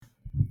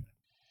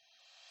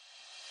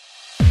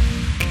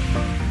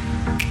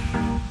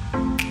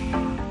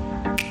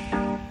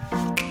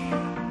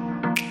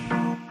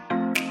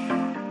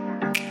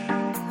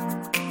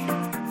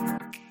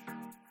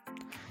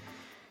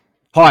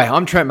Hi,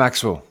 I'm Trent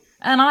Maxwell,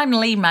 And I'm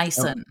Lee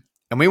Mason.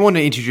 and we want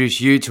to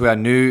introduce you to our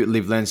new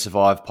Live, Learn,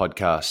 Survive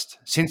podcast.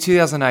 Since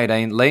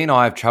 2018, Lee and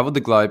I have travelled the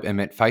globe and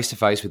met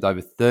face-to-face with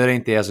over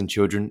 13,000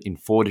 children in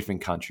 4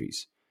 different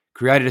countries,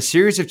 created a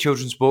series of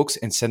children's books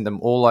and sent them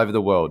all over the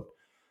world.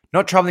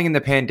 Not travelling in the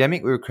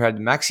pandemic, we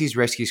created Maxie's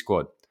Rescue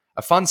Squad,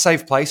 a fun,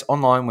 safe place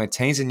online where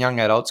teens and young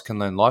adults can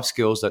learn life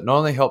skills that not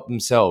only help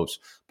themselves,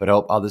 but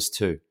help others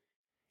too.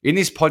 In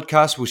this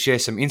podcast, we'll share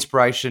some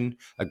inspiration,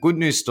 a good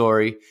news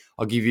story.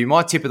 I'll give you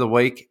my tip of the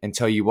week and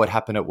tell you what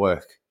happened at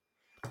work.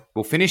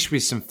 We'll finish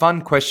with some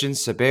fun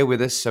questions, so bear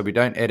with us so we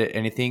don't edit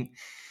anything.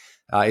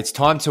 It's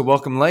time to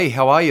welcome Lee.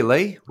 How are you,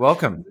 Lee?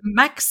 Welcome.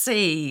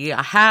 Maxie,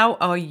 how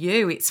are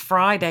you? It's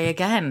Friday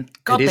again.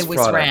 God, they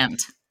whiz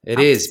round. It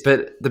is,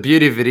 but the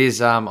beauty of it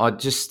is I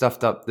just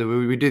stuffed up.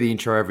 We do the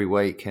intro every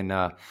week,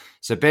 and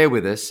so bear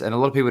with us. And a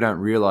lot of people don't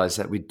realise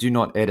that we do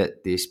not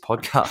edit this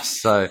podcast,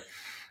 so...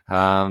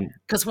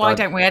 Because why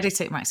don't we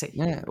edit it, Maxie?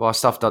 Yeah, well, I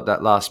stuffed up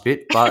that last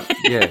bit, but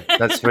yeah,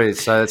 that's right.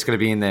 So it's going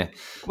to be in there.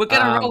 We're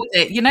going to roll with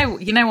it. You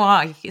know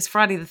why? It's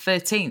Friday the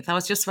 13th. I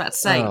was just about to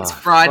say it's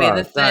Friday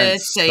the 13th.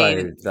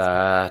 Say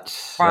that.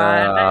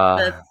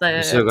 Friday the 13th.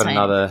 We've still got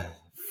another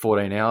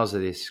 14 hours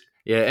of this.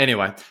 Yeah,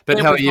 anyway. But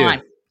how are you?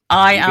 Fine.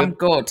 I am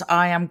good.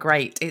 I am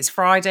great. It's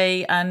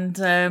Friday, and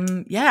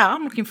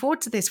I'm looking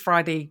forward to this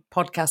Friday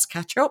podcast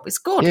catch up. It's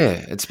good. Yeah,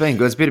 it's been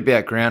good. It's a bit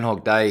about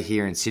Groundhog Day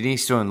here in Sydney.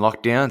 Still in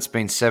lockdown. It's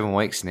been 7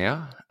 weeks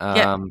now.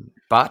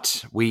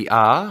 But we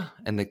are,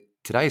 and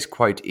today's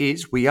quote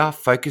is, we are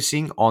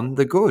focusing on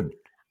the good.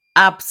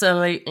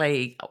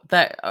 Absolutely.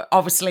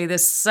 Obviously,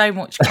 there's so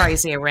much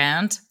crazy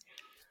around.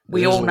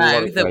 We all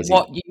know that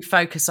what you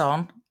focus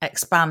on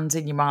expands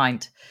in your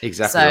mind.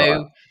 Exactly. So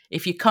right.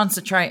 If you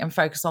concentrate and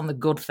focus on the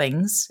good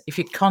things, if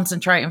you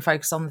concentrate and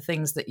focus on the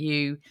things that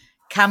you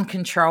can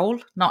control,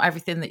 not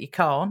everything that you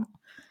can't,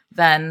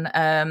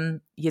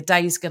 then your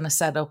day's going to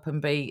set up and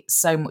be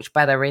so much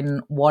better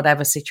in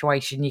whatever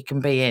situation you can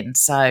be in.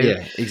 So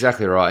yeah,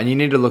 exactly right. And you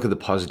need to look at the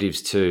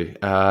positives too.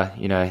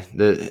 There's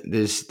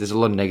a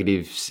lot of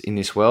negatives in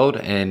this world,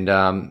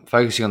 and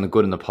focusing on the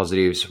good and the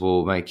positives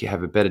will make you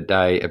have a better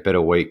day, a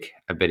better week,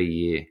 a better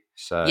year.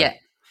 So yeah.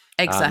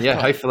 Exactly.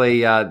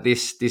 Hopefully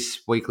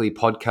this weekly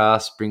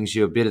podcast brings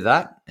you a bit of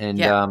that, and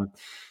it'll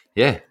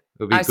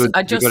be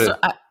good.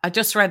 I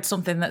just read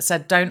something that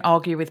said, "Don't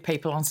argue with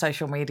people on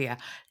social media."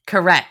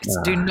 Correct.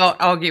 Do not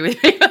argue with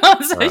people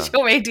on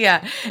social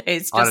media.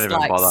 It's just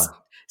like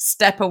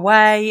step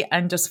away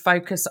and just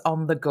focus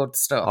on the good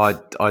stuff.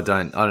 I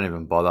don't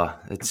even bother.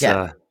 It's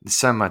there's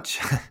so much.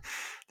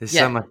 There's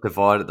so much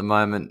divide at the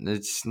moment.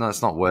 It's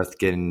not worth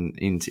getting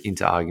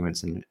into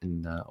arguments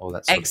and all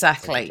that.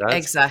 Exactly.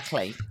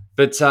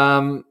 But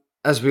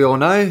as we all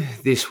know,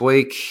 this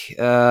week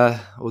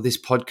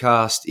this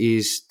podcast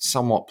is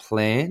somewhat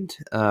planned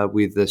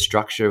with the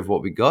structure of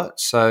what we got.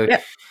 So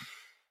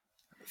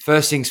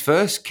first things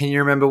first, can you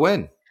remember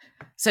when?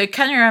 So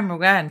can you remember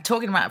when?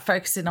 Talking about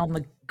focusing on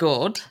the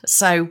good.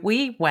 So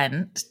we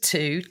went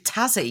to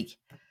Tassie.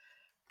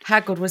 How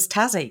good was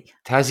Tassie?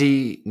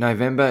 Tassie,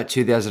 November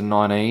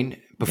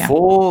 2019,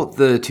 before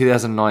the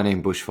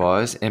 2019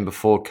 bushfires and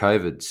before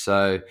COVID.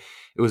 So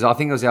I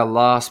think it was our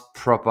last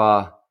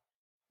proper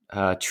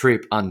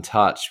trip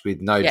untouched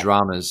with no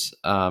dramas.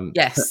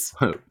 Yes.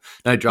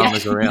 No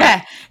dramas around.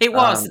 Yeah, it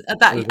was. It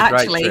was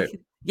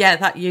actually,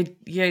 that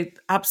you're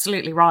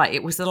absolutely right.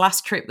 It was the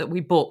last trip that we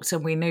booked,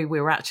 and we knew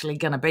we were actually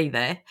going to be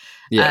there.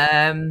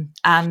 Yeah.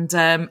 And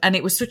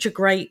it was such a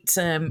great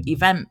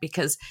event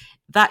because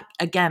that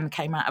again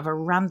came out of a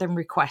random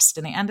request,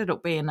 and it ended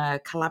up being a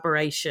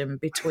collaboration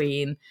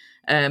between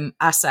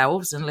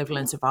ourselves and Live,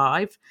 Learn,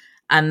 Survive,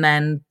 and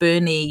then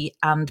Burnie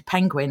and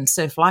Penguin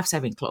Surf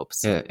Lifesaving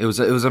Clubs. Yeah, it was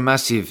a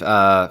massive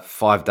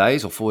 5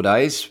 days or 4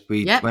 days.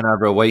 We went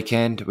over a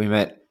weekend. We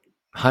met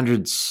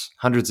hundreds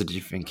of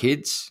different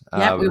kids.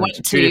 We went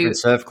to 2 different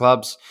surf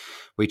clubs.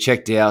 We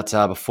checked out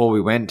before we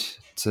went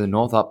to the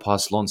north, up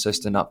past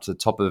Launceston, up to the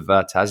top of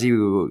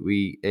Tassie.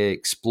 We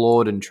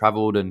explored and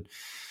travelled and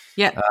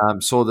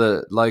saw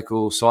the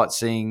local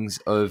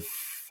sightseeings of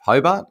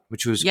Hobart,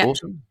 which was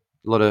awesome.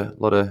 A lot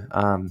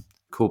of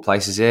cool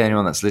places there.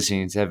 Anyone that's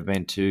listening has ever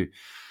been to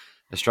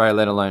Australia,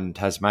 let alone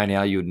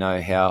Tasmania, you would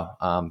know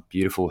how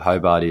beautiful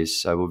Hobart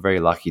is. So we're very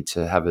lucky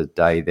to have a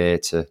day there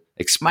to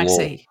explore.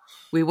 Maxie,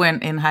 we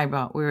weren't in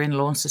Hobart. We were in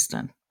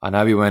Launceston. I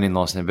know we weren't in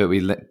Launceston, but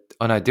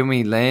didn't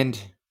we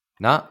land?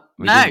 No,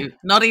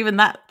 not even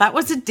that. That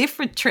was a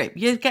different trip.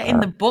 You're getting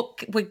the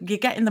book. You're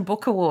getting the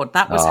book award.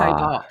 That was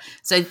Hobart.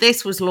 So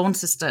this was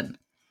Launceston.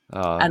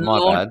 Oh, and my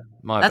bad.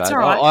 That's all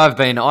right.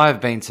 I've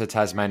been to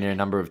Tasmania a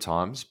number of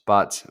times,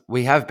 but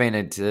we have been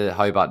into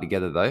Hobart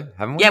together, though,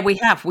 haven't we? Yeah, we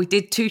have. We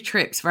did 2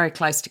 trips very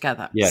close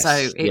together. Yes,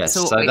 so it's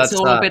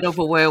all a bit of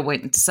a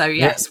whirlwind. So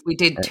yes, we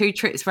did 2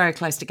 trips very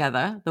close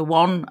together. The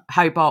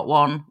Hobart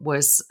one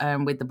was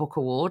with the book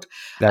award.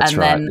 That's and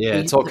right. Then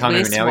it's all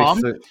coming now.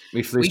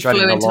 We flew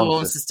straight into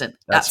Launceston.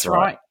 That's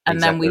right. And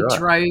exactly then we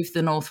drove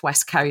the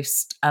northwest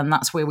coast, and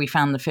that's where we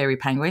found the fairy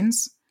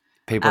penguins.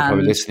 People are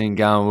probably listening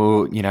going,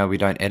 well, we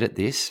don't edit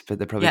this, but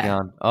they're probably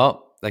going,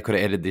 oh, they could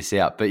have edited this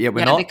out. But yeah, we're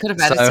Yeah, not. they could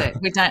have edited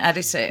it. We don't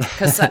edit it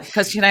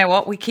because you know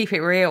what? We keep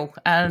it real,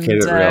 and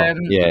Keep it real.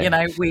 Yeah. you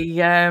know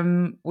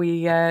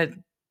we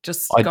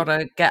just got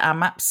to get our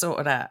maps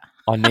sorted out.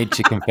 I need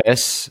to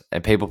confess,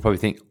 and people probably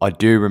think I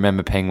do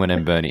remember Penguin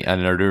and Bernie,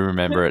 and I do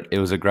remember it. It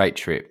was a great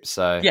trip.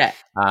 So yeah,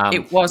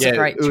 it was a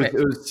great trip.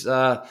 It was.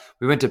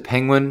 We went to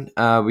Penguin.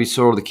 We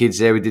saw all the kids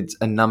there. We did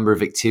a number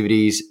of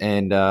activities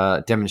and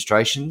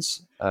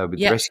demonstrations with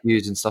the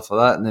rescues and stuff like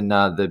that. And then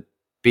the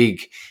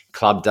big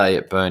club day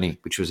at Bernie,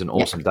 which was an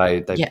awesome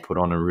day. They put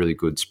on a really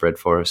good spread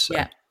for us. So.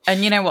 Yeah,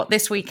 and you know what?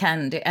 This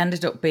weekend it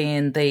ended up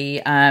being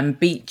the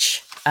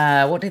beach.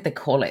 What did they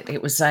call it?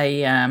 It was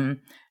a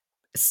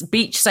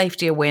beach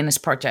safety awareness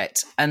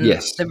project, and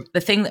the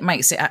thing that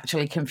makes it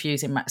actually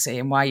confusing, Maxie,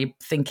 and why you're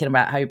thinking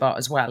about Hobart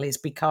as well, is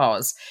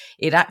because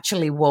it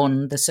actually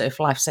won the Surf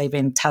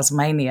Lifesaving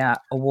Tasmania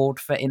Award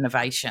for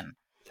Innovation.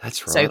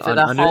 That's right. So for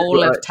the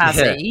whole of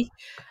Tassie,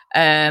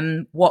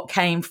 what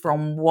came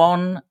from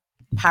one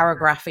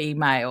paragraph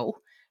email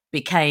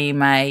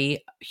became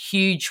a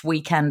huge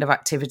weekend of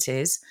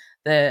activities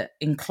that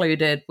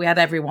included, we had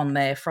everyone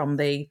there from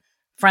the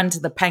Friends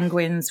of the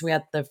Penguins, we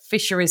had the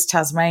Fisheries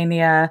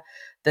Tasmania,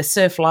 the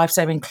Surf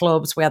Lifesaving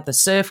Clubs, we had the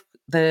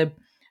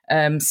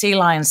Sea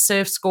Lion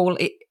Surf School.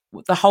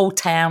 The whole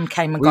town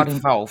came and got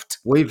involved.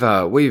 We've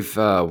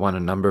won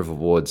a number of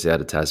awards out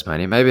of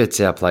Tasmania. Maybe it's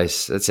our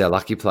place. It's our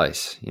lucky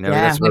place. You know,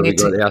 that's where we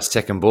got our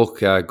second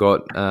book.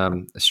 Got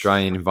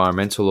Australian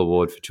Environmental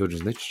Award for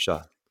Children's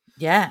Literature.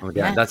 Yeah,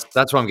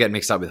 That's why I'm getting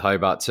mixed up with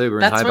Hobart too.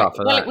 We're in Hobart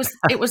for that.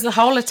 It was the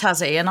whole of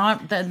Tassie,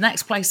 and the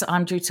next place that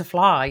I'm due to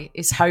fly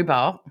is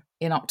Hobart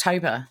in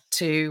October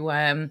to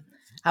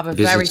have a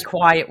very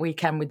quiet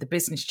weekend with the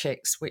business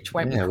chicks, which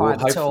won't be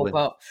quiet at all.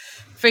 But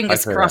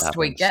fingers crossed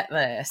we get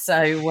there.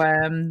 So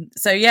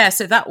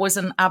that was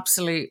an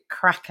absolute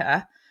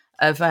cracker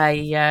of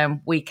a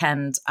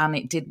weekend, and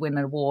it did win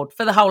an award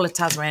for the whole of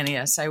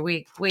Tasmania. So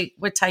we're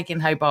taking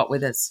Hobart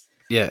with us.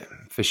 Yeah,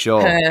 for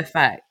sure.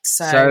 Perfect.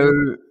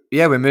 So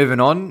yeah, we're moving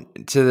on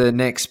to the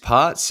next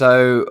part.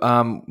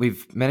 So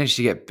we've managed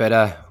to get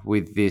better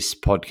with this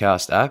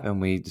podcast app, and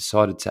we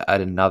decided to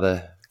add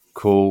another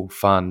cool,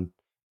 fun,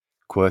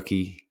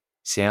 quirky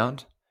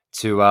sound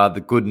to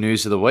the good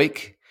news of the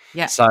week.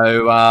 Yeah.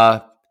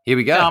 So here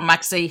we go. Oh,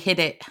 Maxie, hit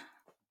it.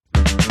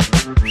 I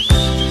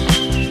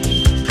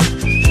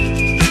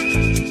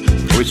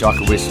wish I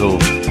could whistle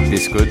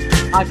this good.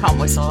 I can't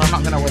whistle. I'm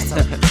not going to whistle.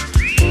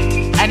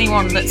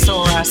 Anyone that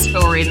saw our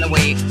story in the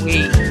week,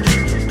 we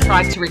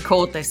tried to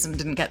record this and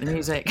didn't get the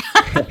music,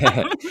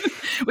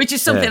 which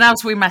is something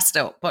else we messed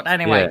up. But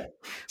anyway,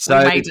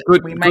 so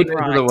good news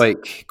of the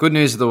week. Good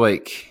news of the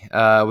week.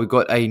 We've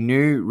got a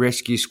new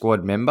rescue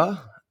squad member.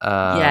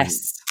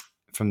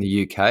 From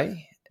the UK,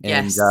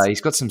 and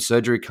he's got some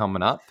surgery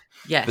coming up.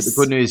 Yes. But the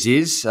good news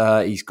is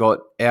he's got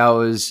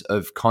hours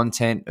of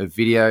content, of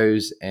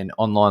videos, and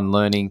online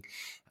learning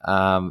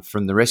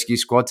from the rescue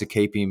squad to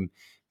keep him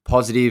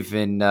positive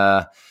and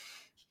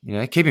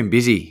keep him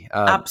busy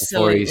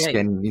before he's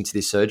getting into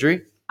this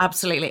surgery.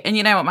 Absolutely. And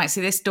you know what,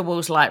 Maxie, this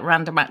doubles like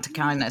random act of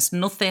kindness.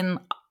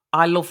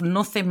 I love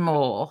nothing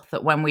more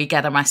that when we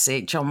get a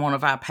message on one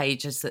of our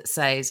pages that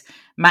says,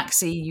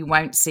 Maxie, you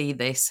won't see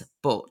this,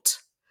 but.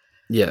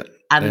 Yeah.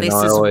 And this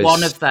is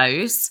one of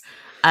those.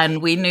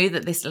 And we knew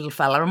that this little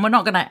fella, and we're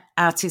not going to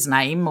out his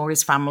name or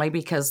his family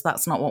because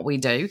that's not what we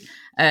do.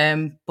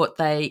 But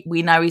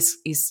we know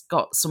he's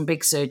got some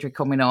big surgery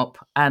coming up,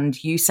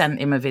 and you sent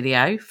him a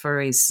video for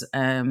his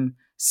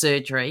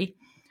surgery.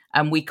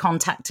 And we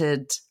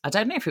contacted, I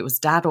don't know if it was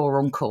dad or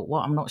uncle,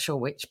 I'm not sure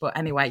which, but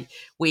anyway,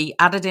 we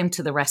added him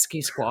to the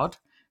rescue squad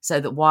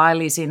so that while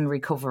he's in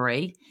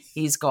recovery,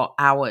 he's got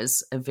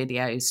hours of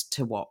videos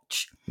to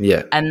watch.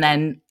 Yeah. And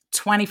then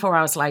 24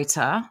 hours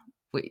later,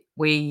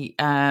 we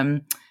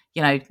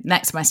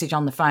next message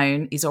on the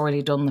phone, he's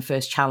already done the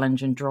first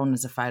challenge and drawn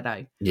as a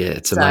photo. Yeah,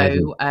 it's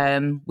amazing.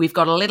 So we've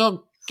got a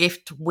little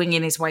gift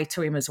winging his way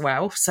to him as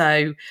well.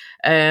 So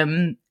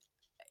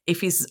if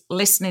he's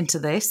listening to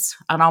this,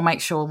 and I'll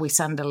make sure we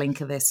send a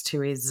link of this to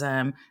his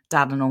dad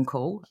and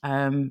uncle,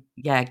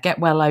 get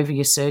well over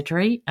your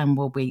surgery and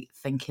we'll be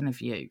thinking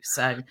of you.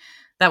 So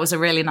that was a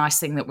really nice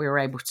thing that we were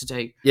able to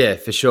do. Yeah,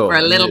 for sure. For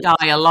a little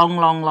guy a long,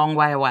 long, long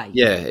way away.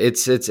 Yeah,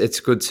 it's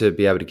good to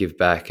be able to give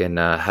back and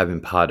have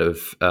him part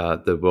of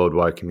the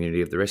worldwide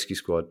community of the rescue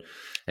squad.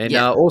 And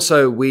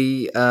also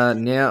we are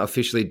now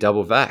officially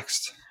double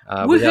vaxxed.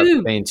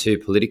 Without being too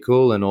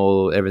political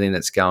and everything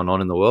that's going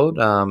on in the world,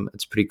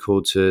 it's pretty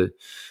cool to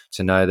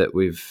know that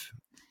we've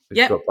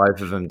got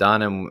both of them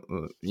done.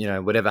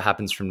 And whatever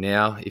happens from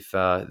now, if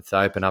they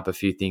open up a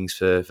few things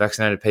for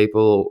vaccinated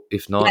people,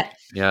 if not,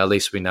 at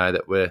least we know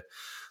that we're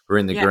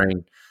in the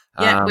green.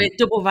 Yeah, we're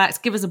double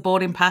vaxxed. Give us a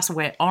boarding pass.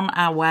 We're on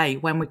our way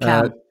when we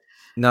can.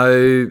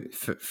 No,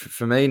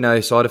 for me,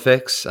 no side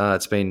effects.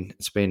 It's been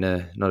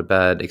not a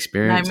bad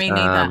experience. No, me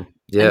neither.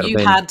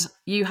 And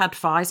you had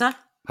Pfizer.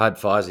 I had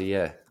Pfizer,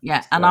 yeah.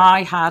 Yeah, and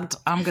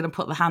I'm going to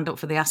put the hand up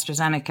for the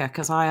AstraZeneca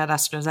because I had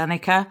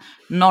AstraZeneca,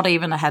 not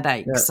even a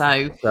headache. Yeah.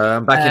 So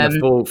I'm back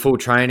in a full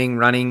training,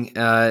 running,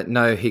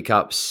 no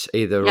hiccups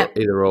either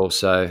or.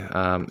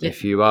 So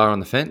if you are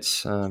on the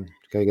fence, go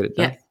get it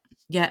done.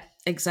 Yeah,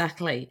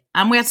 exactly.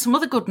 And we had some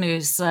other good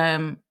news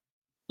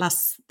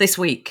this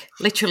week,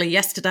 literally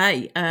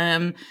yesterday.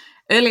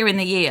 Earlier in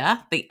the year,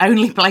 the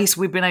only place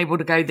we've been able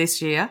to go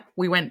this year,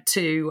 we went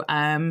to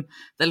the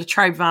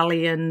Latrobe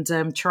Valley and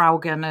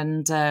Traralgon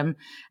and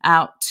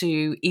out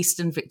to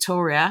Eastern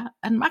Victoria.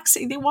 And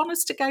Maxie, they want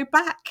us to go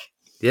back.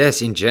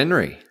 Yes, in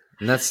January.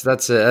 And that's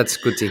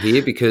good to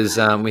hear because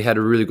we had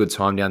a really good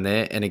time down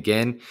there. And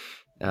again,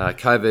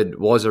 COVID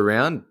was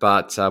around,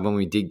 but when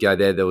we did go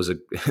there was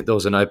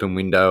an open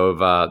window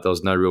of there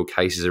was no real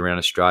cases around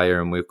Australia,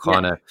 and we were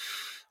kind of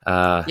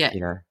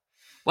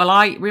Well,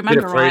 I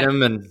remember bit of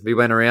freedom, and we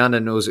went around,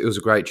 and it was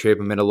a great trip.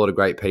 I met a lot of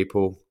great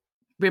people.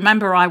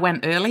 Remember, I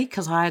went early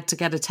because I had to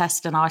get a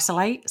test and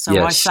isolate.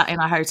 So I sat in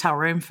a hotel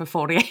room for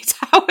 48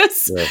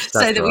 hours so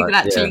that we could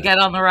actually get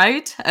on the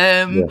road.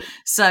 And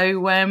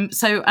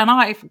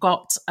I've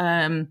got.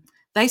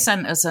 They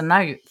sent us a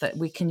note that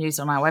we can use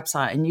on our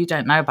website, and you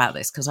don't know about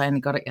this because I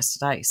only got it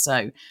yesterday.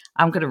 So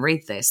I'm going to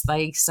read this.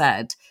 They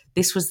said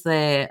this was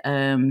their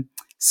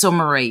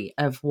summary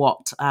of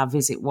what our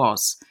visit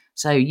was.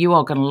 So you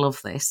are going to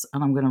love this,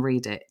 and I'm going to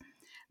read it.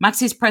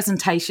 Maxie's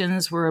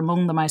presentations were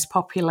among the most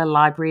popular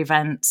library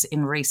events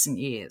in recent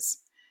years.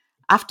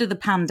 After the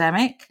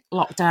pandemic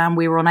lockdown,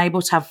 we were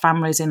unable to have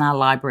families in our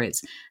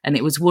libraries, and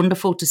it was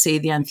wonderful to see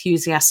the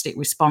enthusiastic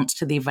response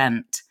to the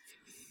event.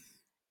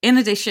 In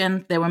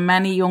addition, there were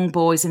many young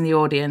boys in the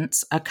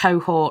audience, a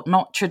cohort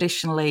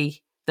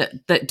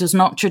that does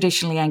not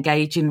traditionally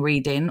engage in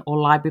reading or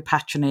library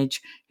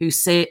patronage, who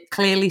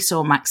clearly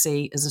saw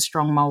Maxie as a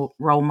strong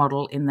role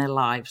model in their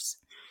lives.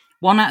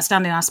 One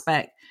outstanding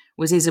aspect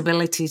was his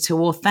ability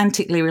to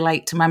authentically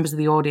relate to members of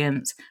the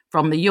audience,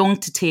 from the young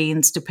to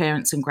teens to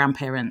parents and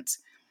grandparents.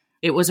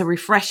 It was a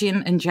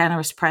refreshing and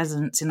generous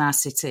presence in our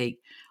city,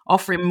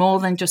 offering more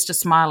than just a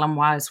smile and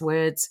wise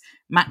words.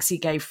 Maxie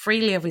gave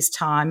freely of his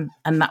time,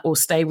 and that will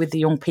stay with the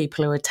young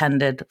people who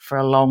attended for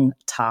a long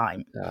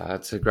time.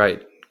 That's a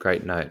great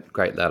note,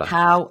 great letter.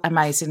 How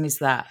amazing is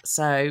that?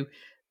 So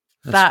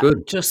that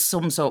just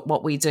sums up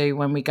what we do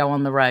when we go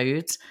on the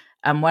road.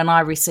 And when I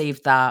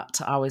received that,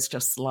 I was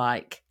just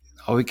like,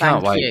 we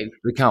can't wait.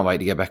 We can't wait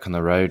to get back on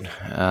the road.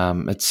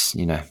 It's,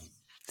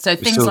 So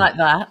things like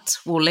that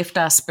will lift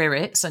our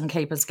spirits and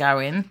keep us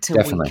going till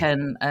we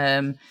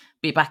can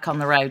be back on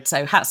the road.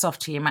 So hats off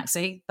to you,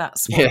 Maxie.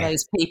 That's what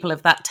those people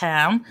of that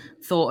town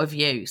thought of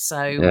you.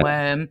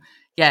 So,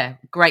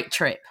 great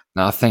trip.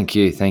 No, thank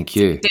you.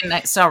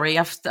 Sorry,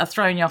 I've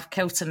thrown you off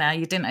kilter now.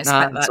 You didn't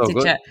expect that, did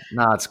you?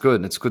 No, it's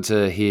good. It's good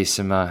to hear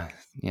some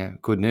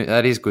good news.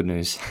 That is good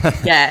news.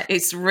 Yeah,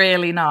 it's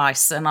really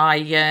nice. And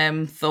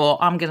I thought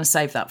I'm going to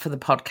save that for the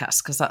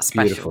podcast because that's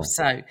special. Beautiful.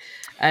 So,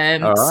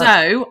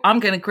 so I'm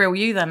going to grill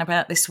you then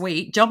about this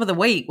week. Job of the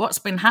week. What's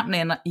been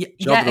happening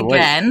yet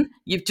again?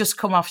 You've just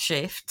come off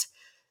shift.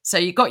 So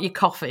you got your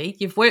coffee,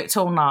 you've worked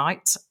all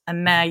night,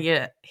 and now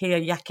you're here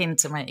yakking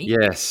to me.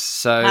 Yes.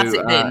 So how's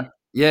it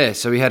been?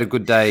 So we had a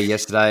good day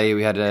yesterday.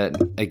 We had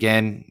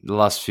again the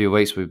last few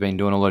weeks we've been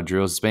doing a lot of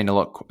drills.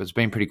 It's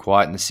been pretty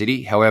quiet in the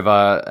city.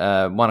 However,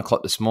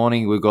 1:00 this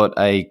morning we got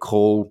a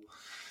call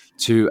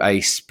to a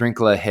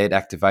sprinkler head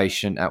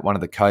activation at one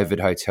of the COVID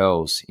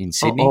hotels in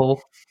Sydney.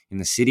 In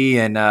the city,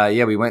 and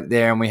we went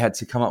there and we had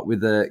to come up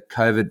with a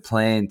COVID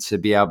plan to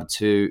be able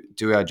to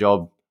do our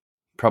job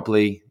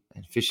properly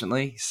and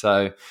efficiently.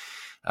 So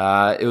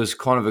it was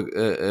kind of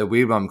a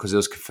weird one because there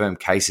was confirmed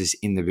cases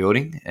in the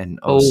building, and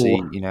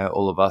obviously,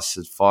 all of us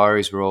as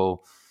fireys were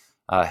all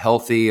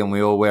healthy, and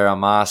we all wear our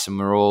masks, and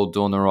we're all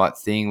doing the right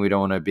thing. We don't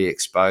want to be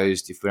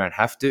exposed if we don't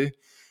have to.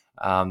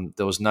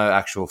 There was no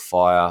actual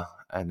fire,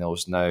 and there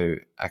was no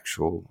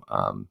actual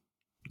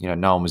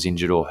no one was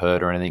injured or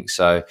hurt or anything.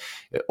 So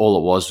all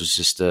it was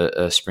just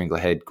a sprinkler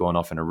head going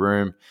off in a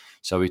room.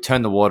 So we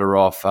turned the water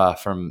off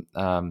from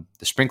the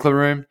sprinkler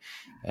room,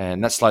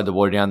 and that slowed the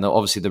water down.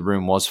 Obviously, the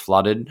room was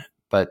flooded,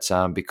 but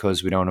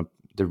because we don't want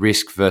the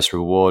risk versus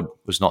reward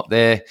was not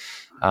there,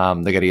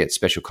 they got to get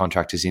special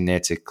contractors in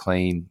there to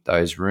clean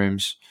those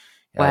rooms.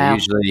 Wow.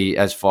 Usually,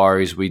 as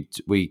fireys,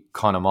 we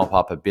kind of mop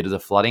up a bit of the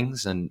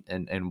floodings and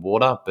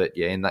water. But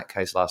in that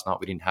case, last night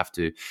we didn't have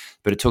to.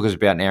 But it took us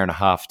about an hour and a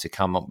half to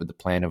come up with the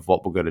plan of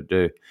what we're going to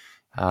do.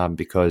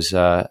 Because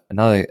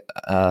another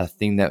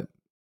thing that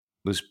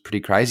was pretty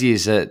crazy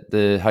is that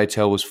the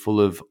hotel was full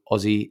of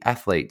Aussie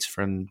athletes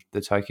from the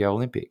Tokyo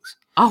Olympics.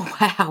 Oh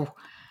wow!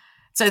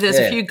 So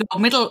there's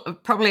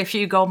probably a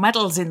few gold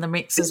medals in the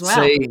mix as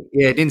well.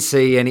 Didn't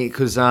see any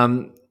because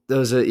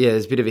there's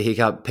a bit of a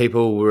hiccup.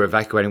 People were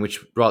evacuating,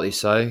 which rightly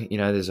so.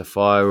 There's a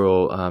fire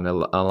or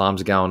alarms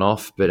are going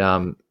off, but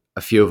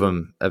a few of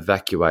them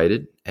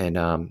evacuated and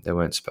they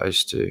weren't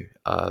supposed to.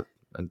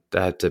 And they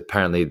have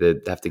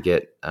to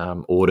get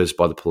orders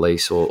by the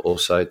police or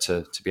also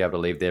to be able to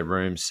leave their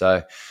rooms.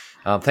 So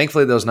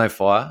Thankfully, there was no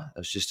fire. It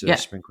was just a Yeah.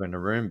 sprinkler in the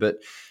room. But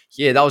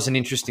yeah, that was an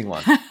interesting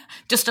one.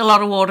 Just a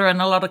lot of water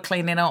and a lot of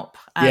cleaning up,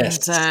 and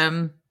Yes.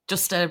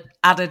 just a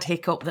added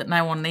hiccup that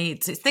no one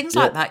needs. It's things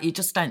like that you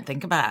just don't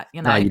think about.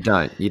 No, you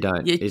don't. You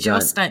don't. You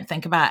just don't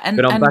think about. And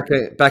but I'm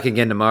back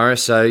again tomorrow,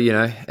 so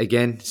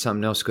again,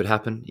 something else could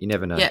happen. You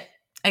never know. Yeah.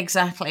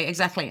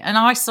 Exactly. And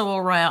I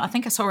saw, I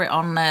think I saw it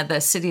on the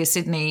City of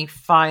Sydney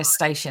fire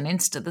station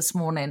Insta this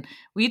morning.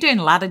 Were you doing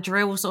ladder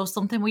drills or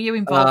something? Were you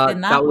involved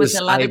in that? That was with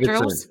the ladder Abbotsford.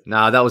 drills?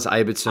 No, that was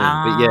Abbotsford.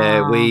 But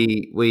yeah,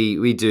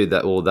 we do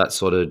that, all that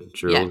sort of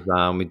drills.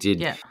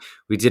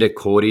 We did a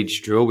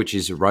cordage drill, which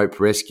is a rope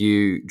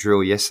rescue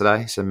drill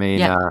yesterday. So me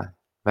and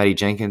Matty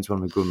Jenkins, one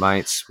of my good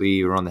mates,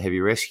 we were on the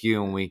heavy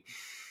rescue and we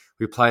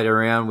played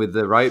around with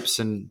the ropes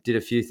and did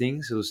a few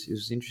things. It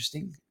was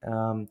interesting.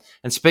 And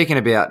speaking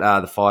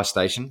about the fire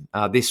station,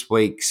 this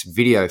week's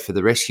video for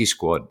the rescue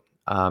squad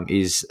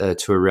is a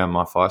tour around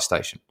my fire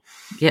station.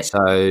 Yeah.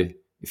 So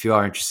if you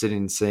are interested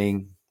in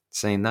seeing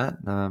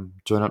that,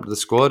 join up to the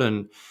squad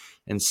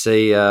and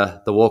see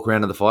the walk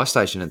around of the fire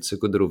station. It's a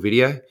good little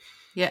video.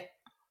 Yeah.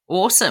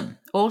 Awesome.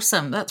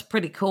 That's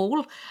pretty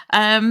cool.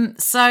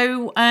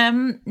 So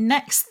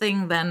next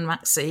thing then,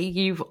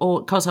 Maxie,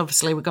 because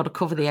obviously we've got to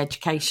cover the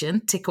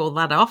education, tick all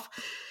that off.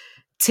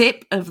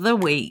 Tip of the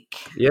week.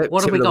 Yeah.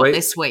 What have we got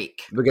this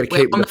week? We're going to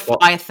keep on the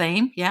fire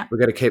theme. Yeah. We're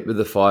going to keep with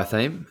the fire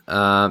theme.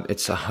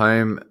 It's a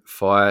home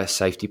fire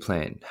safety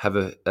plan. Have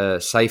a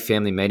safe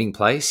family meeting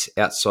place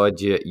outside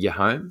your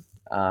home.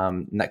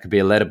 And that could be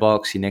a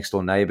letterbox, your next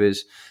door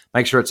neighbours.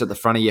 Make sure it's at the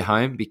front of your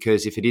home,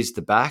 because if it is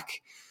the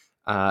back,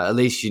 at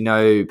least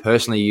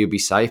personally you'll be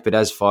safe. But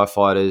as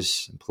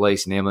firefighters, and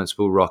police and ambulance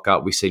will rock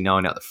up, we see no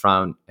one out the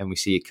front and we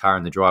see a car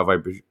in the driveway,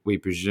 we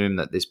presume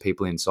that there's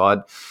people inside.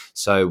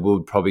 So we'll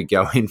probably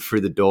go in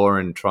through the door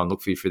and try and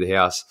look for you through the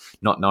house,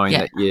 not knowing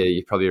that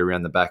you're probably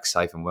around the back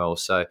safe and well.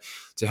 So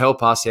to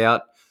help us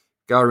out,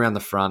 go around the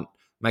front,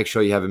 make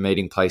sure you have a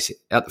meeting place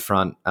out the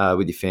front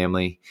with your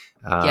family.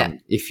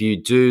 If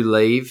you do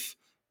leave,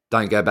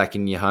 don't go back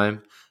in your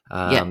home.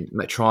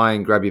 Try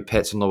and grab your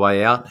pets on the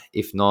way out.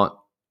 If not,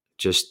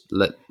 just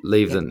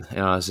leave them,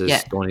 as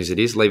daunting as it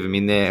is, leave them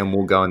in there and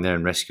we'll go in there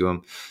and rescue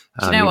them.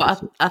 Do you know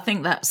what? I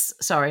think that's,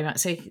 sorry,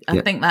 Maxie,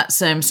 I think that's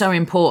so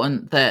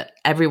important that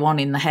everyone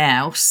in the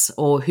house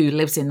or who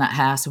lives in that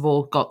house have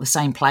all got the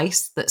same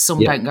place, that some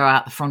don't go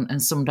out the front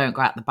and some don't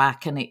go out the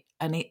back. And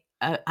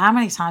how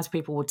many times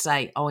people would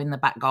say, in the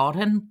back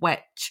garden,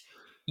 which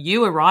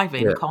you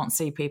arriving can't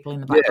see people in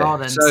the back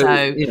garden. So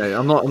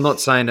I'm not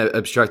saying to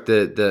obstruct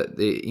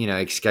the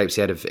escapes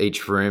out of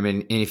each room.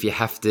 And if you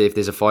have to, if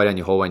there's a fire down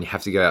your hallway and you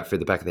have to go out through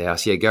the back of the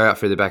house, go out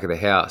through the back of the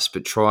house.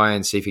 But try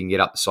and see if you can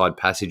get up the side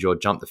passage or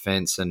jump the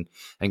fence and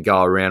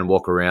go around,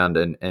 walk around,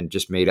 and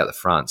just meet out the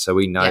front. So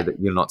we know that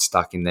you're not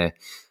stuck in there.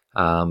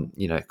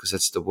 Because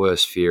that's the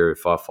worst fear of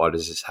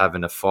firefighters, is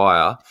having a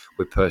fire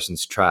where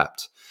person's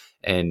trapped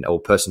or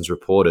person's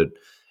reported.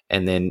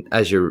 And then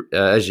as you're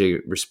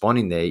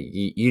responding there,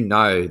 you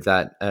know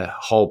that a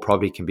whole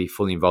property can be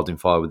fully involved in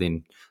fire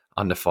within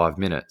under 5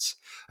 minutes.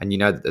 And you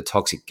know that the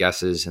toxic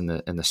gases and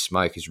the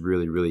smoke is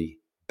really, really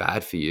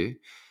bad for you,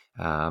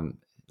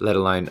 let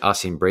alone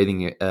us in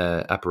breathing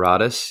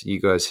apparatus. You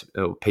guys,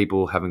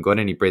 people haven't got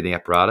any breathing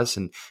apparatus,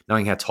 and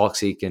knowing how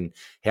toxic and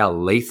how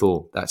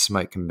lethal that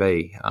smoke can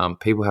be,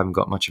 people haven't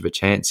got much of a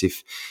chance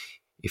if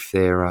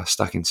they're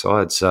stuck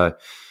inside. So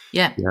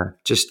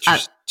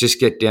just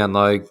get down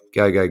low,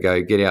 go,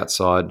 get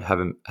outside,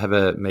 have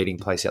a meeting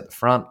place out the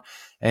front,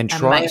 and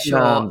try and make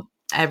sure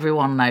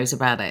everyone knows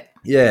about it.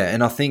 Yeah,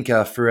 and I think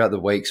throughout the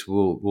weeks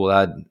we'll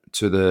add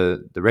to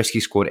the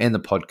rescue squad and the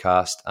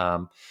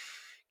podcast.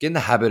 Get in the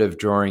habit of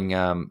drawing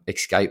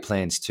escape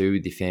plans too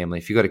with your family.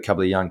 If you've got a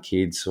couple of young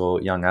kids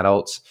or young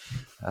adults,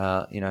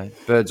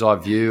 bird's eye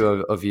view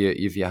of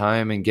your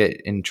home,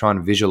 and try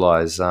and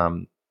visualize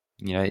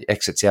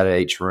exits out of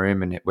each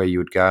room and where you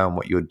would go and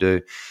what you would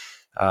do.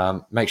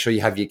 Make sure you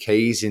have your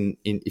keys in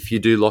if you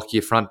do lock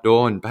your front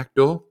door and back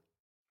door,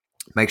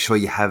 make sure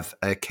you have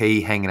a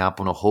key hanging up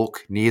on a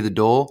hook near the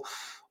door,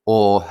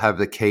 or have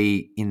the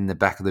key in the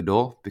back of the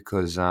door,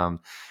 because there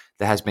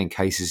has been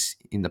cases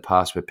in the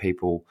past where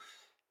people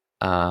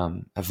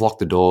have locked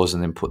the doors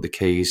and then put the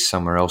keys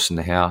somewhere else in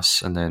the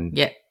house, and then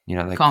they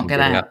can't get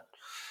out.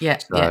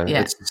 It's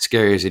as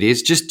scary as it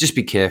is. Just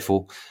be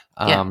careful.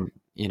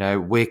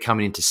 We're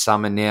coming into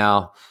summer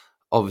now.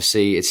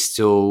 Obviously, it's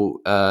still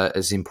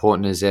as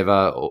important as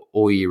ever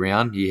all year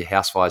round. Your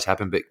house fires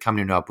happen, but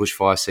coming into our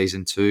bushfire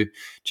season too,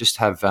 just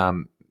have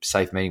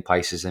safe meeting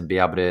places and be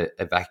able to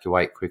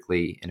evacuate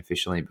quickly and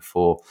efficiently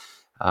before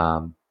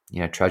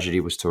tragedy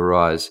was to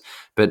arise.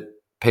 But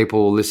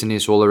people listening to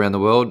this all around the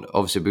world,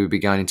 obviously we'll be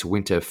going into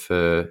winter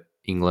for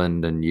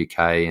England and UK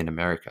and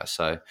America.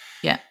 So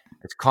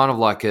it's kind of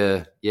like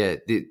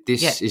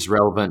this is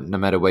relevant no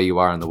matter where you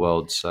are in the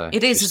world. So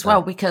it is as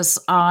well, because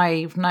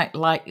I've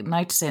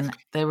noticing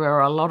there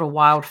are a lot of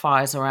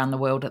wildfires around the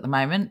world at the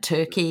moment.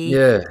 Turkey,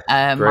 Greece.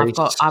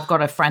 I've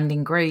got a friend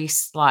in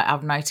Greece. Like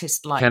I've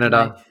noticed,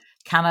 Canada.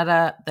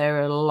 Canada, there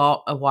are a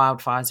lot of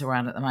wildfires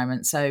around at the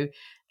moment. So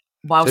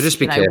whilst just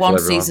be careful, one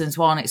everyone. season's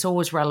one, it's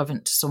always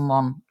relevant to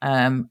someone,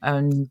 and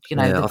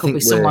Yeah, there could be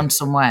someone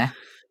somewhere.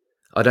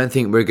 I don't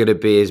think we're going to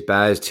be as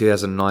bad as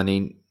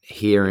 2019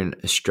 here in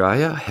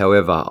Australia.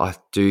 However, I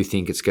do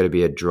think it's going to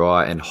be a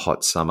dry and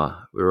hot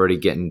summer. We're already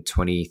getting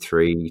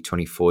 23,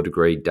 24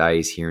 degree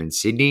days here in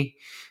Sydney.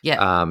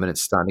 Yeah. And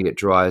it's starting to get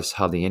dry. There's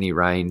hardly any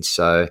rain.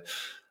 So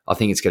I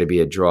think it's going to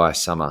be a dry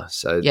summer.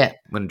 So Yeah.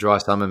 when dry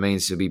summer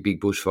means there'll be big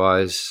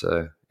bushfires.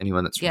 So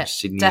anyone that's from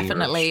Sydney,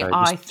 definitely.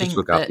 Australia, just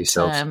look after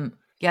yourselves.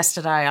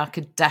 Yesterday I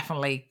could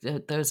definitely,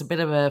 there was a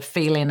bit of a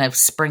feeling of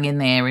spring in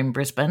the air in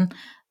Brisbane.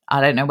 I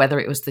don't know whether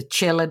it was the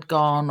chill had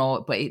gone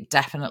but it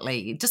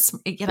definitely just,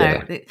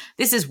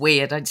 this is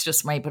weird. It's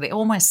just me, but it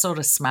almost sort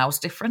of smells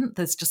different.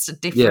 There's just a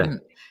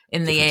different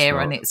in the air,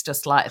 and it's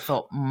just like I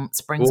thought,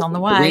 spring's on the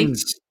way.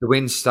 The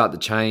winds start to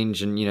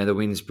change, and the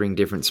winds bring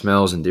different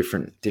smells and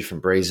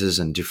different breezes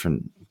and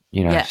different,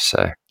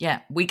 So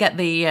we get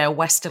the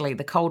westerly,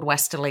 the cold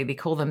westerly. They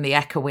call them the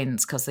Ekka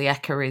winds because the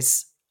Ekka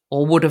is,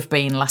 or would have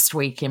been last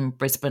week in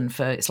Brisbane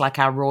it's like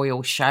our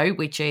Royal Show,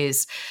 which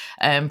is,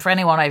 for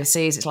anyone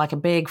overseas, it's like a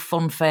big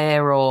fun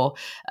fair or,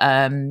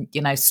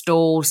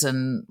 stalls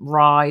and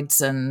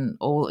rides and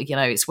all,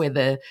 it's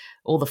where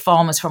all the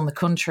farmers from the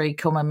country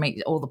come and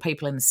meet all the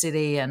people in the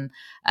city.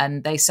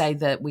 And they say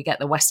that we get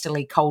the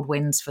westerly cold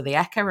winds for the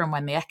Ekka. And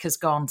when the Ekka's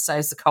gone,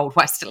 so's the cold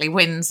westerly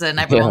winds. And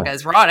everyone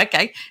goes, right,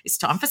 okay, it's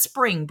time for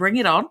spring. Bring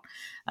it on.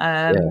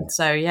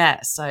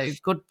 So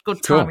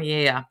good time of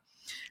year.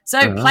 So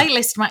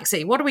playlist,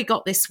 Maxi, what do we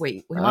got this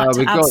week? We like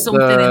to add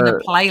something in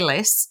the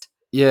playlist.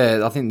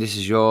 Yeah, I think this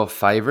is your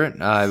favourite.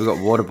 We've got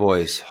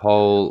Waterboys,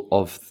 Whole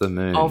of the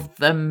Moon. Of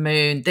the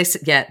Moon. This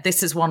is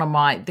this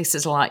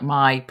is like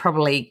my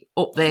probably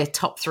up there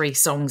top 3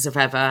 songs of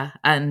ever.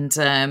 And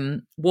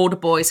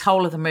Waterboys,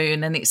 Whole of the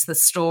Moon, and it's the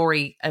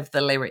story of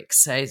the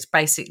lyrics. So it's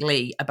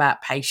basically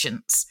about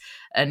patience.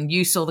 And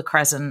you saw the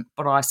crescent,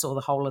 but I saw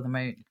the whole of the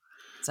moon.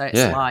 So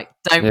it's like,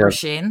 don't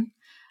rush in.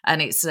 And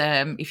it's,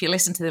 if you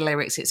listen to the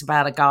lyrics, it's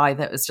about a guy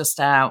that was just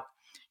out,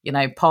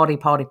 party,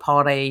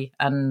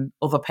 and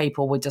other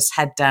people were just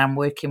head down,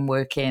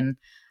 working.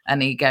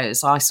 And he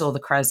goes, I saw the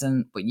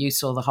crescent, but you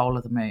saw the whole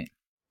of the moon.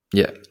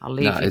 Yeah. I'll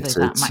leave you with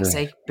that,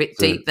 Maxi. Bit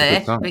deep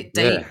there. Bit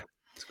deep. Yeah,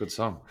 it's a good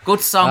song.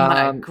 Good song,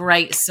 though.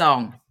 Great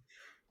song.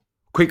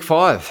 Quick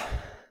five.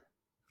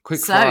 Quick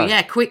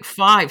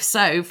five.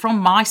 So from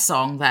my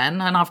song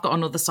then, and I've got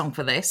another song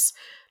for this.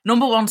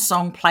 Number 1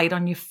 song played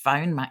on your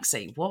phone,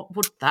 Maxi. What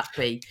would that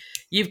be?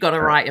 You've got a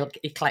right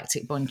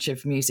eclectic bunch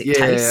of music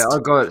taste. Yeah,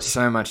 I've got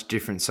so much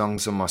different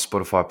songs on my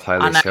Spotify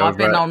playlist. I know, I've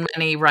been on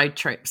many road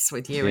trips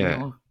with you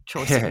and your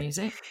choice of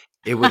music.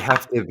 It would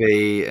have to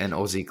be an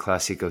Aussie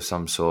classic of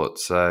some sort.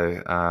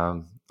 So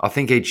I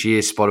think each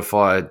year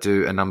Spotify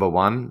do a number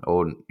 1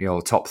 or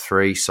top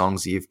 3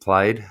 songs that you've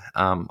played.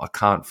 I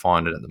can't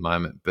find it at the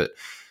moment, but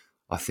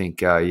I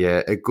think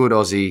a good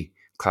Aussie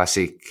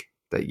classic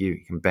that you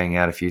can bang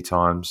out a few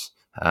times.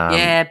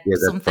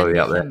 Something probably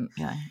out there.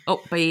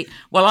 Upbeat.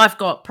 Well, I've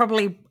got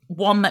probably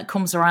one that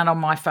comes around on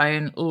my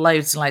phone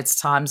loads and loads of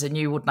times, and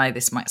you would know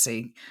this,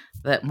 Maxi,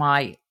 that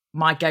my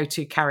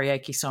go-to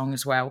karaoke song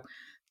as well.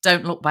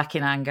 Don't Look Back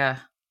in Anger,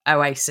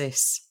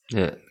 Oasis.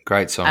 Yeah,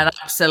 great song. An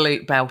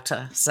absolute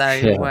belter.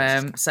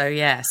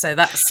 So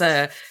that's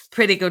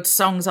pretty good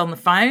songs on the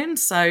phone.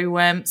 So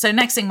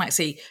next thing,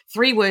 Maxi,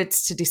 3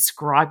 words to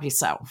describe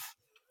yourself.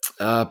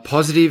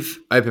 Positive,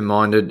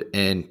 open-minded,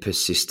 and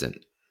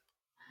persistent.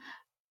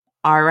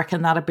 I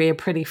reckon that'd be a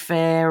pretty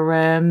fair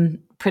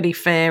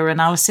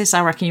analysis.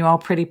 I reckon you are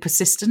pretty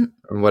persistent.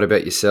 And what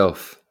about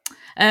yourself?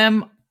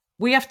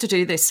 We have to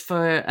do this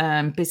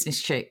for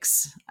Business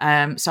Chicks.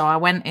 So I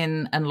went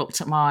in and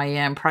looked at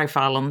my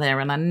profile on there,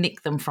 and I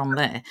nicked them from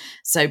there.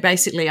 So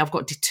basically, I've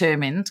got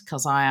determined,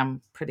 because I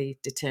am pretty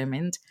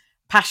determined,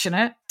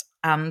 passionate,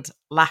 and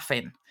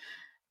laughing.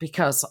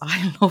 Because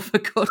I love a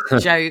good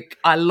joke.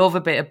 I love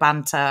a bit of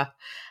banter.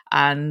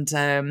 And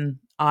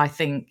I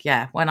think,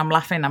 when I'm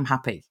laughing, I'm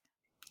happy.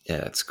 Yeah,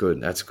 that's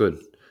good.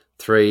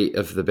 3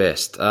 of the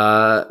best.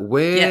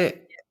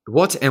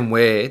 What and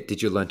where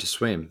did you learn to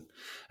swim?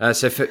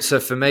 So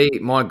for me,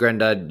 my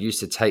granddad used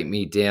to take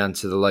me down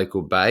to the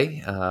local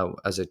bay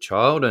as a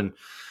child, and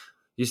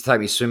used to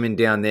take me swimming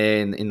down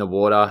there in the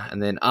water.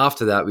 And then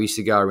after that, we used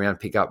to go around,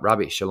 pick up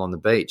rubbish along the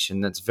beach.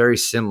 And that's very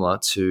similar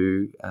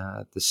to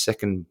the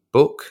second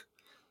book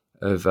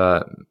of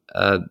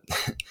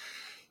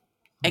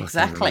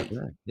exactly.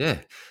 Yeah.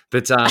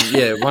 But I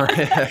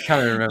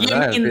can't remember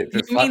that. You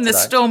mean the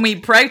Stormy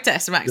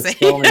Protest, Maxi? The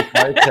Stormy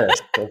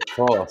Protest, of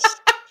course.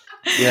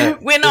 Yeah,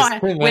 we're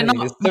not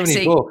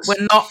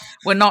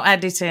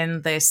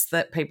editing this.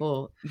 That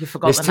people, you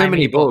forgot. There's the too name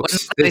many of the book.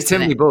 books. There's too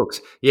many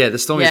books. Yeah, the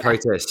Stormy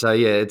Protest. So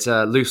it's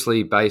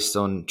loosely based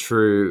on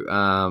true.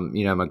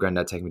 My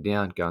granddad taking me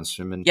down, going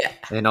swimming. Yeah,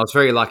 and I was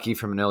very lucky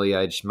from an early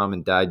age. Mum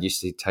and dad used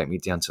to take me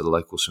down to the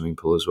local swimming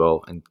pool as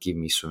well and give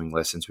me swimming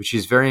lessons, which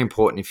is very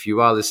important. If you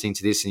are listening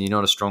to this and you're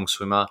not a strong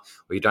swimmer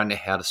or you don't know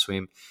how to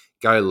swim,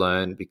 go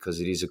learn,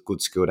 because it is a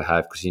good skill to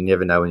have, because you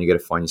never know when you're going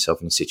to find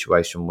yourself in a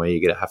situation where you're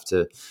going to have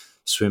to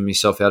swim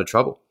yourself out of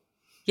trouble.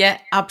 Yeah,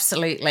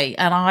 absolutely.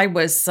 And I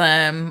was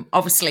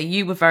obviously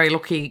you were very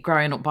lucky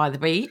growing up by the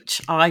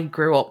beach. I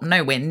grew up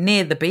nowhere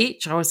near the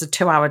beach. I was a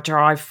 2 hour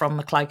drive from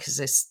the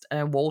closest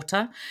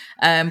water,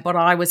 but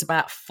I was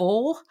about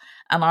 4,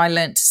 and I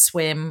learnt to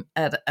swim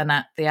at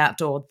the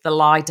outdoor the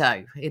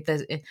Lido.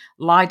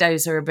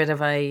 Lidos are a bit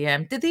of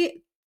a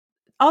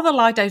are the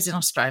Lidos in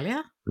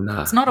Australia?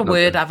 No, It's not a not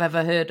word that. I've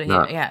ever heard here.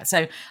 No. Yeah.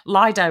 So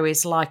Lido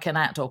is like an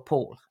outdoor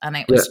pool. And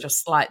it Yeah. was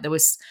just like there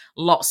was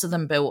lots of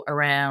them built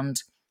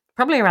around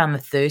probably around the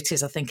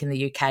 30s, I think, in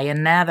the UK.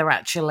 And now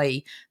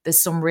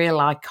there's some real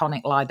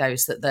iconic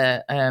Lidos that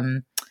they're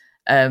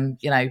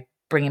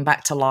bringing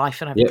back to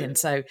life and Yeah. everything.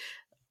 So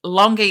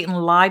Long Eaton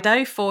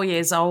Lido, 4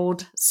 years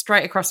old,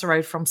 straight across the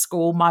road from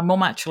school. My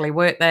mum actually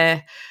worked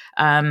there.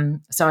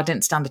 So I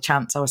didn't stand a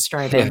chance. I was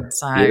straight Yeah. in.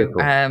 So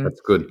Beautiful.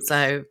 That's good.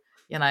 so,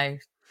 you know,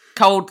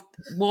 cold,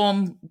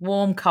 warm,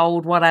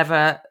 cold,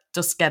 whatever.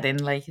 Just get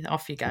in, Lee.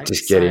 Off you go.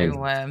 Just get in.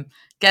 So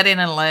get in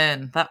and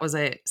learn. That was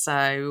it.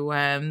 So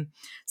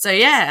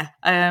yeah.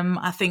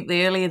 I think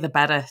the earlier the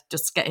better.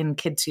 Just getting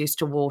kids used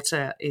to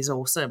water is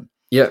awesome.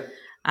 Yep.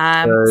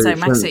 So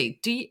Maxie,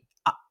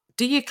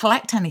 do you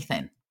collect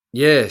anything?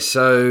 Yeah,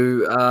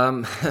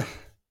 so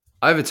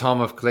over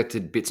time I've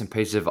collected bits and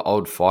pieces of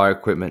old fire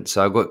equipment.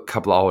 So I've got a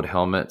couple of old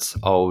helmets,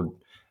 old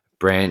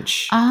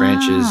branches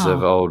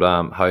of old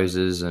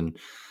hoses, and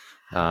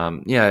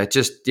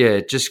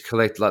just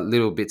collect like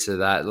little bits of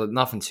that.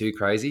 Nothing too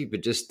crazy,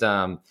 but just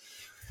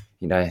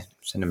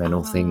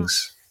sentimental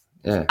things.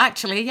 Yeah.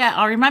 Actually, yeah,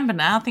 I remember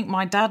now. I think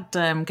my dad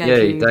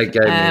gave you. They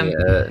gave me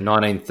a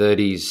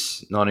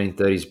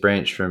 1930s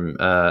branch from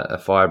a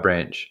fire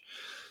branch.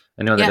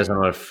 Anyone that doesn't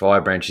know what a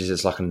fire branch is,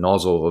 it's like a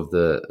nozzle of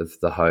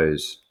the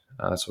hose.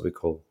 That's what we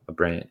call a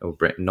branch.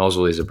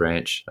 Nozzle is a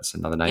branch. That's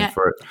another name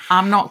for it.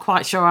 I'm not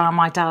quite sure how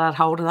my dad had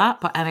hold of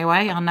that, but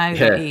anyway, I know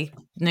that he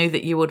knew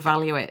that you would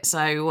value it.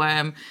 So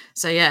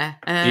yeah.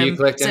 Do you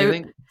collect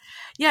anything?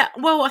 Yeah,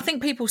 well, I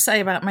think people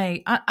say about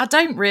me, I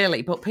don't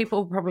really, but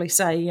people probably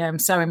say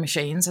sewing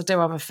machines. I do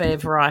have a fair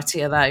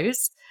variety of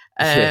those.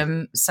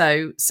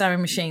 So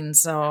sewing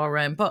machines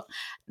are, but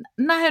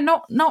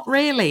no, not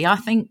really. I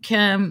think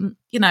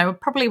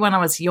probably when I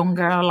was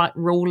younger, I like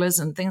rulers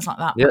and things like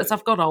that. But as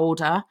I've got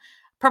older,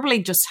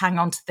 probably just hang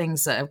on to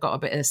things that have got a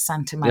bit of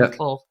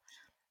sentimental.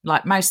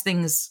 Like most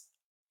things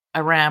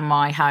around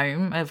my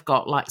home have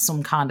got like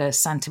some kind of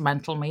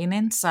sentimental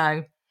meaning.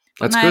 So,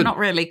 but That's good. Not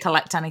really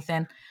collect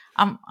anything.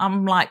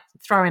 I'm like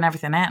throwing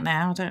everything out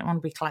now. I don't want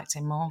to be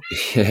collecting more.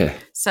 Yeah.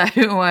 But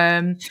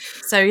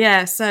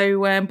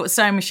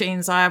sewing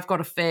machines, I have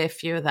got a fair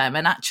few of them,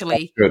 and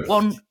actually,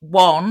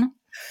 one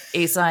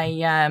is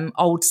a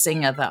old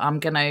Singer that I'm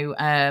going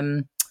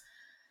to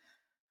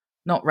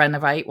not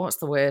renovate. What's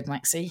the word,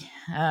 Maxie?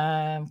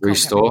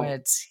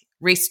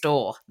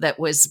 Restore. That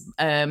was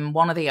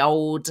one of the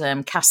old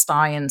cast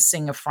iron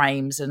Singer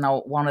frames, and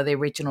one of the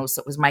originals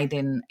that was made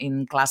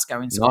in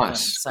Glasgow in Scotland.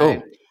 Nice. So.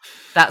 Cool.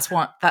 That's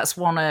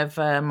one of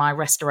my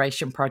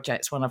restoration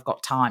projects when I've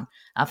got time.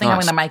 I think I'm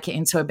going to make it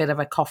into a bit of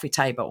a coffee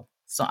table.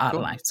 So I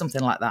don't know,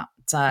 something like that.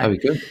 So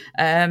that'd be good.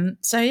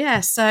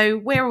 So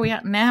where are we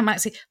at now,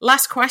 Maxie?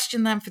 Last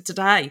question then for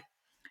today.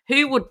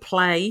 Who would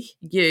play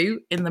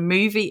you in the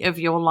movie of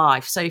your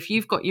life? So if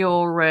you've got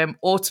your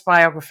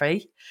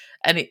autobiography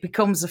and it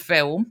becomes a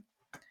film,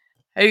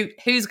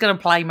 who's going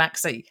to play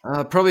Maxie?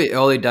 Probably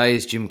early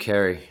days, Jim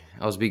Carrey.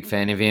 I was a big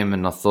fan of him,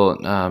 and I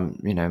thought,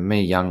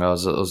 me young, I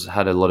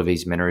had a lot of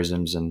his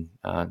mannerisms and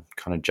kind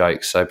of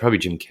jokes. So probably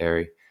Jim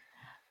Carrey.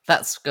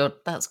 That's good.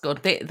 That's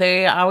good.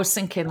 I was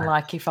thinking,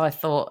 like, if I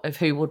thought of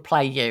who would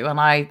play you, and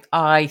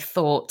I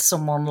thought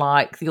someone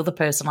like the other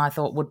person I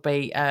thought would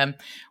be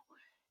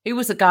who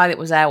was the guy that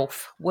was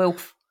Elf? Will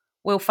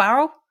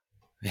Ferrell?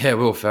 Yeah,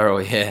 Will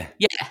Ferrell. Yeah.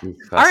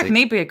 I reckon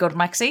he'd be a good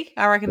Maxie.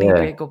 I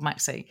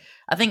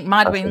think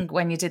might have been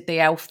when you did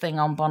the Elf thing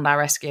on Bondi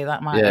Rescue.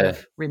 That might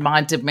have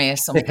reminded me of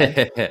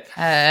something.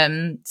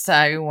 And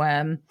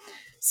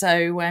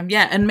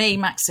me,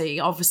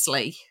 Maxie,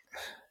 obviously,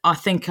 I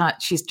think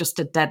she's just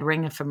a dead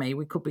ringer for me.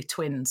 We could be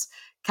twins.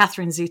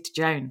 Catherine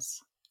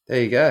Zeta-Jones.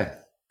 There you go.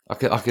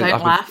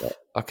 Don't laugh.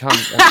 I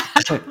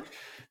can't.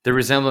 The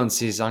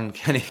resemblance is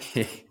uncanny.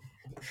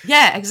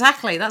 Yeah,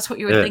 exactly. That's what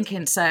you were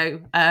thinking.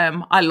 So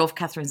I love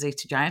Catherine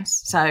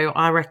Zeta-Jones. So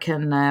I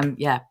reckon,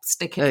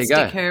 stick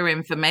her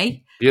in for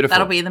me. Beautiful.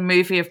 That'll be the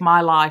movie of my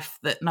life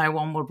that no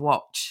one would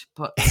watch.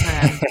 But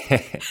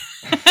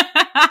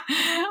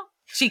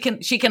she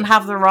can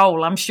have the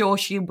role. I'm sure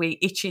she'll be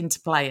itching to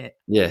play it.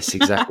 Yes,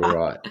 exactly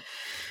right.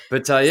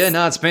 But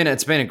it's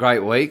been a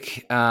great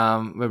week.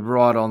 We're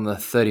right on the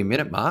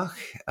 30-minute mark.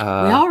 We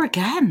are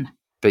again.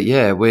 But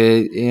yeah,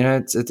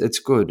 it's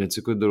good. It's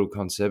a good little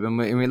concept, and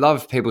we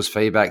love people's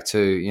feedback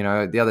too.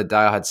 The other day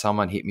I had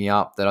someone hit me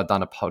up that I'd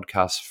done a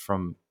podcast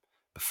from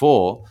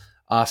before,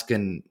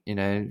 asking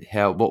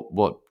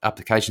what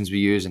applications we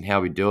use and how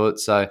we do it.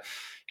 So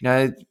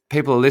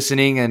people are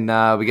listening, and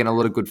we're getting a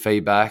lot of good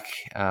feedback.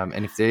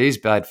 And if there is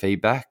bad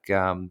feedback,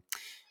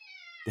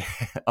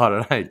 I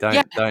don't know.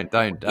 Yeah.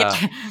 Don't.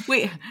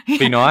 We,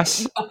 Be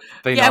nice.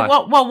 Be yeah,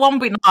 nice. well, one,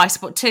 be nice,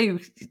 but two,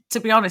 to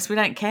be honest, we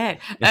don't care.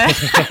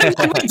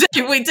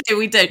 We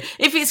do.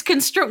 If it's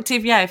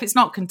constructive, yeah. If it's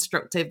not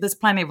constructive, there's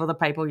plenty of other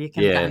people you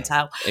can go and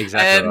tell.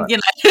 Exactly right. You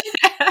know.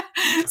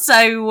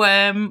 So,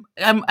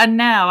 and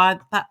now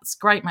that's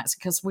great, Max,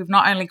 because we've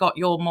not only got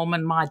your mum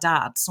and my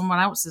dad, someone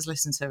else has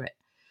listened to it.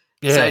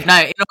 Yeah.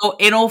 So no,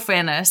 in all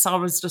fairness, I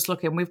was just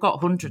looking. We've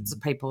got hundreds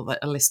of people that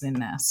are listening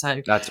now.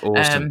 So That's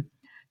awesome.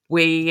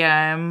 We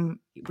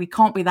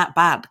can't be that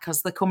bad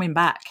because they're coming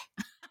back.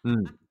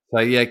 So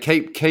yeah,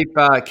 keep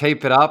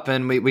it up,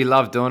 and we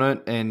love doing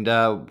it, and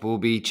we'll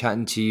be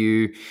chatting to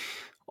you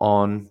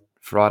on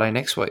Friday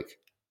next week.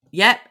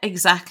 Yeah,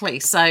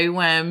 exactly. So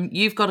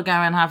you've got to go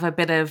and have a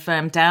bit of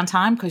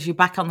downtime because you're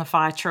back on the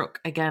fire truck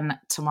again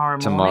tomorrow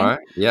morning.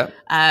 Yep.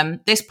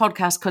 This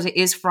podcast, because it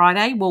is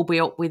Friday, will be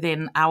up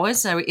within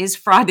hours. So it is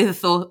Friday the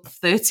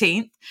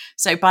 13th.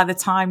 So by the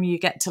time you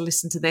get to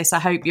listen to this, I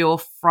hope your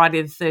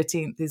Friday the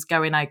 13th is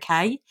going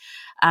okay.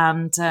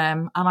 And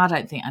I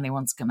don't think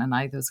anyone's going to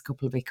know. There's a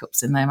couple of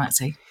hiccups in there,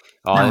 Maxie.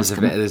 Oh,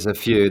 there's a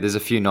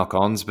few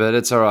knock-ons, but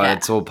it's all right. Yeah.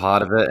 It's all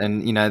part of it,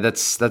 and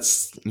that's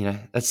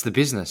the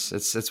business.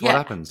 It's what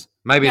happens.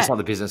 Maybe it's not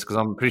the business, because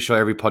I'm pretty sure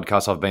every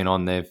podcast I've been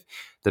on, the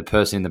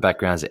person in the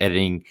background is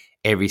editing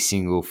every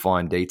single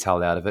fine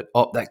detail out of it.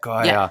 Oh, that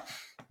guy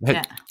made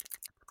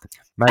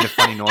a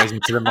funny noise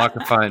into the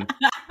microphone.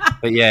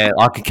 But yeah,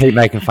 I could keep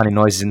making funny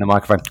noises in the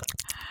microphone.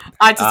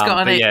 I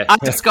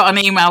just got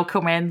an email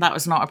come in. That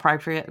was not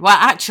appropriate. Well,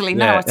 actually,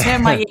 no, I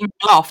turned my email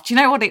off. Do you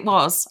know what it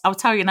was? I'll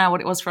tell you now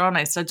what it was, for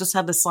honest. I just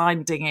had the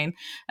sign dinging,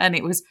 and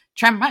it was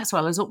Trent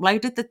Maxwell has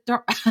updated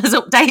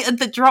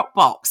the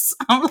Dropbox.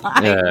 I'm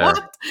like,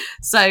 what?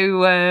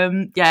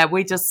 So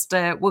we just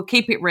we'll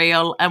keep it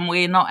real, and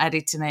we're not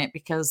editing it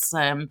because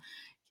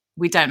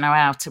we don't know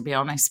how, to be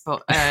honest,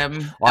 but I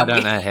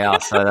don't know how,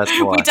 so that's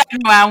why. We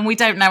don't know how, and we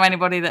don't know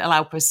anybody that'll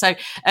help us. So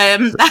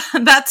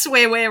that's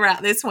where we're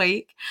at this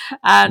week,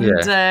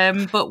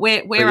 and but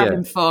we're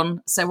having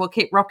fun, so we'll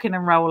keep rocking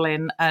and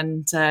rolling,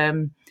 and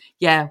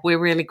we're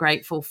really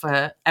grateful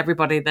for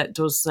everybody that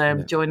does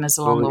join us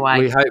along the way.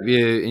 We hope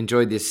you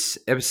enjoyed this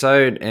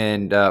episode,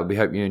 and we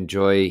hope you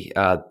enjoy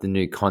the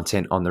new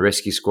content on the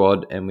Rescue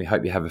Squad, and we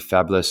hope you have a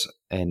fabulous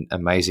and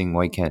amazing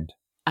weekend.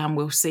 And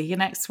we'll see you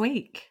next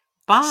week.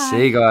 Bye.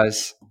 See you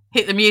guys.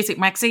 Hit the music,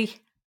 Maxie.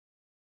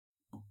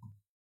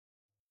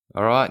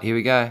 All right, here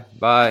we go.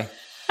 Bye.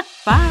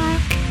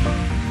 Bye.